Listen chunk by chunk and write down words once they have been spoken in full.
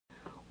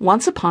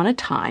Once upon a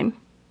time,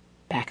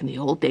 back in the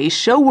old days,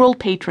 show world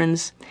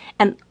patrons,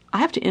 and I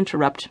have to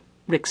interrupt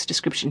Rick's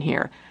description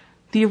here.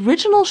 The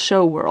original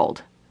show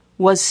world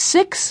was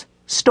 6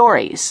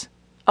 stories,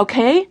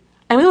 okay?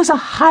 I mean, it was a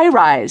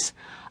high-rise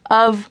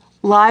of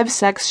live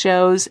sex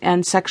shows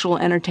and sexual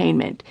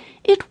entertainment.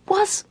 It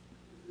was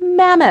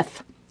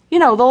mammoth. You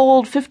know, the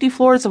old 50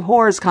 Floors of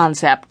Horrors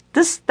concept.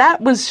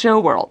 That was show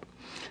world.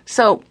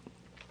 So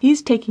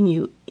he's taking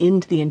you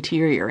into the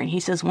interior, and he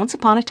says, once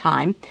upon a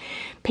time,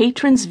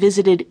 patrons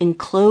visited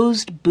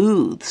enclosed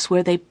booths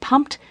where they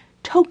pumped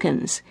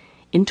tokens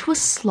into a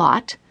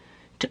slot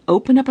to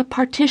open up a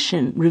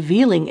partition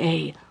revealing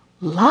a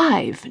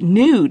live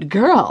nude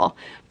girl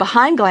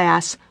behind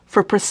glass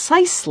for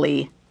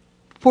precisely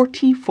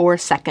 44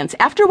 seconds,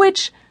 after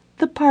which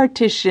the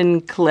partition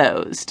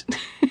closed.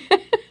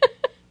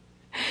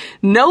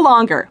 No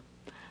longer.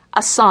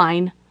 A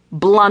sign,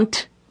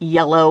 blunt,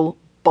 yellow,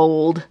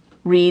 bold,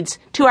 reads,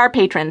 "To our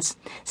patrons,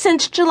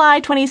 since July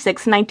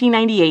 26,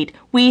 1998,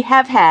 we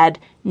have had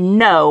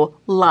no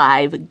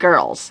live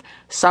girls.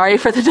 Sorry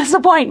for the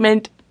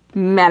disappointment,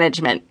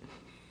 management."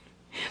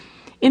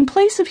 In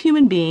place of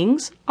human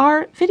beings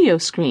are video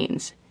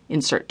screens.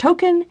 Insert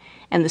token,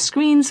 and the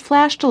screens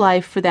flash to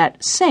life for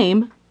that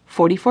same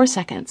 44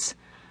 seconds.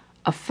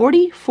 A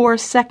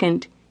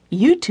 44-second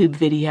YouTube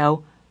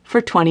video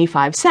for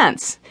 25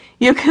 cents.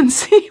 You can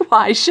see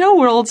why Show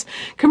World's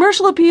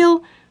commercial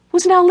appeal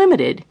was now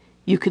limited.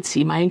 You could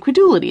see my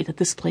incredulity that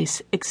this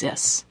place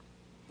exists.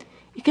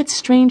 It gets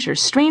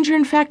stranger,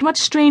 in fact, much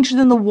stranger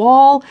than the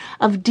wall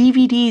of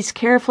DVDs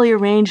carefully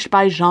arranged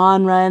by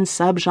genre and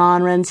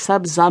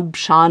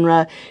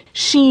sub-genre,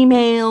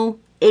 she-male,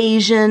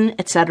 Asian,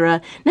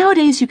 etc.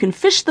 Nowadays, you can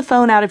fish the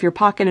phone out of your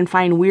pocket and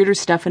find weirder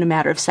stuff in a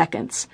matter of seconds.